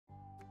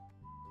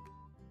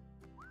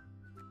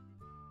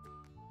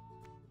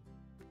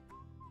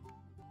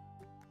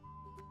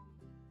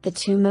The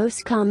two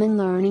most common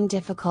learning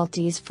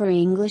difficulties for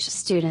English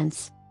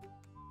students.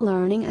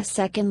 Learning a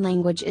second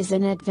language is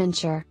an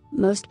adventure.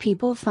 Most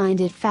people find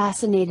it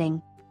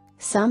fascinating.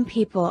 Some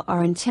people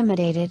are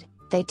intimidated,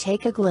 they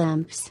take a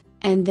glimpse,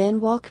 and then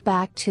walk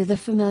back to the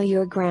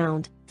familiar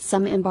ground.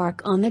 Some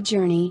embark on the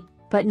journey,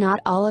 but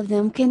not all of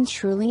them can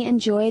truly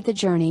enjoy the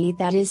journey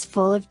that is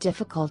full of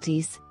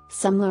difficulties.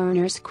 Some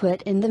learners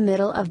quit in the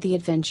middle of the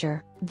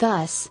adventure.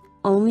 Thus,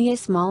 only a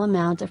small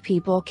amount of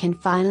people can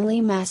finally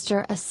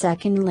master a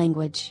second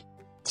language.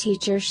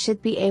 Teachers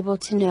should be able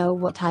to know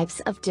what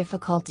types of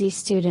difficulties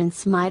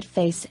students might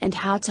face and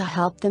how to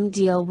help them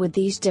deal with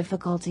these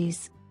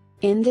difficulties.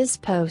 In this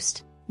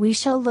post, we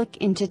shall look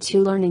into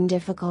two learning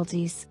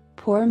difficulties: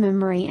 poor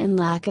memory and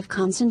lack of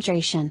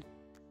concentration.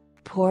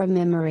 Poor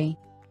memory.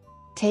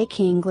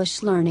 Take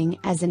English learning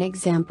as an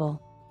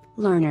example.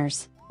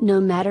 Learners, no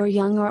matter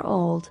young or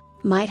old,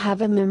 might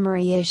have a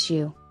memory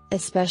issue,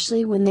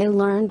 especially when they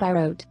learn by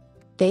rote.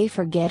 They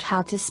forget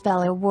how to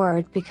spell a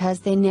word because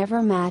they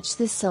never match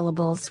the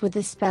syllables with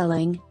the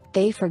spelling.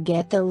 They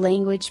forget the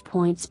language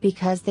points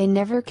because they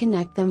never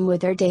connect them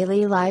with their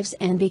daily lives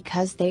and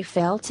because they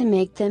fail to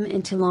make them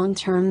into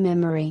long-term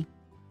memory.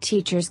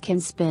 Teachers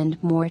can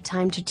spend more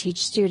time to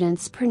teach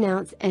students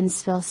pronounce and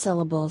spell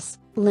syllables,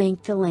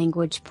 link the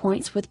language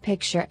points with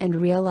picture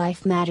and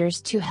real-life matters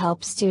to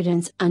help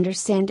students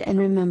understand and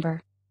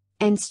remember.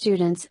 And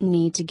students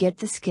need to get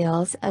the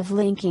skills of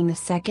linking the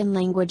second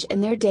language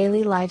in their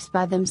daily lives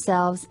by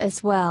themselves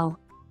as well.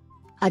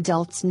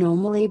 Adults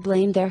normally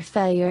blame their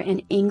failure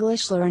in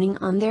English learning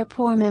on their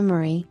poor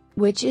memory,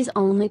 which is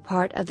only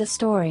part of the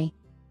story.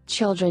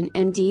 Children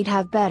indeed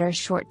have better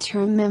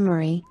short-term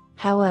memory,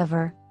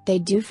 however, they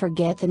do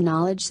forget the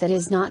knowledge that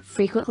is not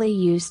frequently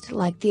used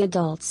like the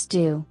adults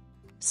do.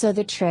 So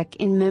the trick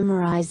in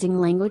memorizing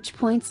language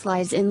points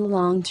lies in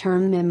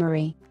long-term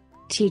memory.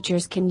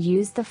 Teachers can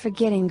use the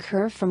forgetting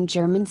curve from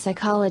German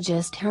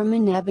psychologist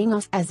Hermann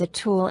Ebbinghaus as a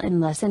tool in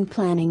lesson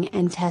planning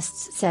and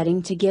tests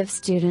setting to give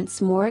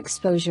students more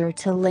exposure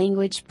to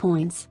language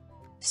points.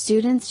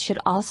 Students should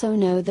also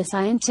know the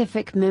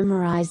scientific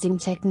memorizing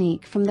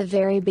technique from the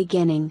very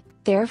beginning,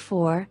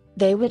 therefore,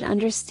 they would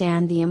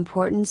understand the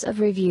importance of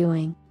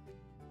reviewing.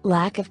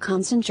 Lack of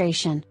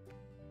concentration.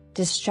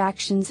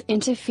 Distractions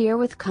interfere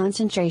with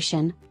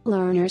concentration.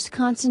 Learners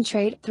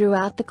concentrate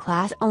throughout the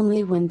class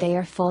only when they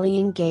are fully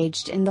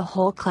engaged in the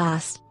whole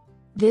class.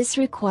 This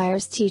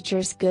requires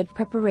teachers' good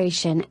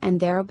preparation and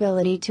their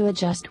ability to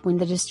adjust when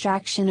the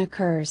distraction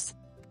occurs.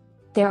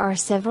 There are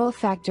several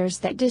factors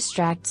that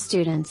distract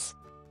students.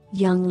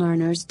 Young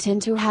learners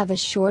tend to have a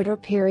shorter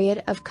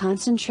period of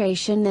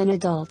concentration than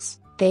adults.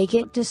 They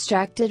get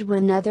distracted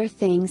when other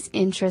things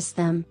interest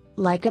them,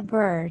 like a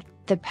bird,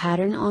 the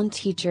pattern on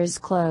teachers'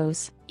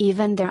 clothes,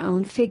 even their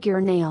own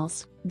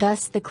fingernails.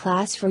 Thus the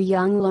class for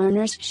young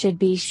learners should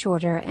be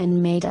shorter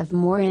and made of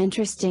more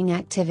interesting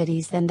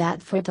activities than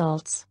that for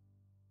adults.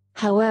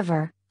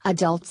 However,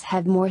 adults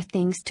have more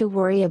things to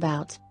worry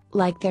about,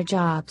 like their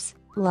jobs,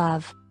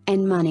 love,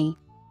 and money.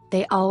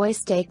 They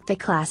always take the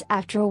class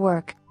after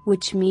work,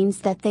 which means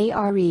that they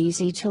are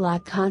easy to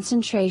lack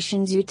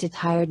concentration due to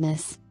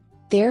tiredness.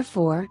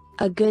 Therefore,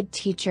 a good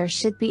teacher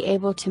should be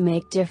able to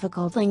make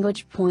difficult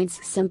language points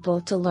simple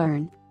to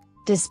learn.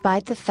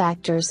 Despite the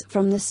factors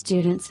from the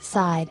student's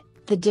side,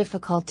 the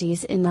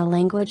difficulties in the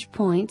language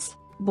points,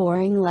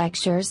 boring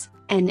lectures,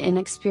 and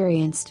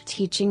inexperienced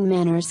teaching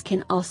manners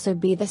can also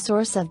be the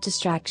source of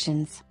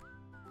distractions.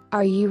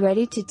 Are you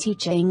ready to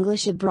teach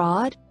English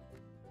abroad?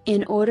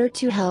 In order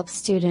to help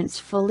students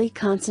fully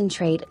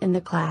concentrate in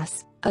the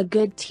class, a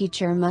good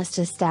teacher must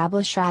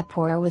establish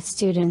rapport with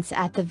students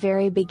at the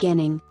very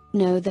beginning,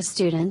 know the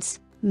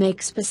students,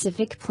 make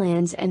specific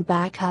plans and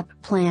backup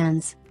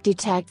plans,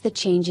 detect the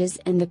changes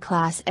in the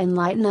class and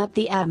lighten up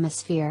the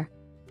atmosphere.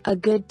 A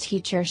good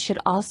teacher should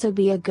also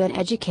be a good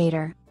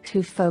educator,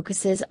 who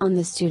focuses on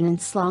the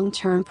student's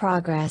long-term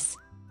progress.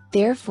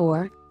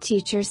 Therefore,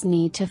 teachers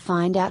need to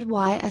find out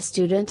why a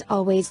student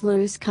always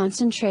loses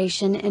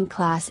concentration in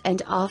class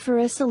and offer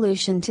a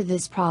solution to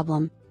this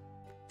problem.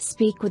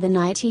 Speak with an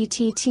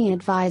ITTT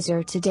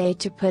advisor today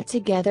to put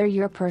together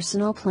your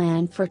personal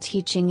plan for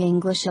teaching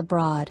English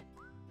abroad.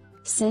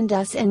 Send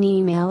us an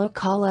email or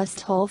call us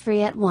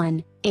toll-free at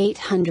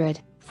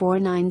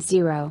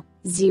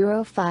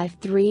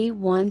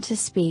 1-800-490-0531 to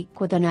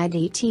speak with an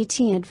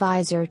ITTT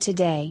advisor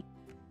today.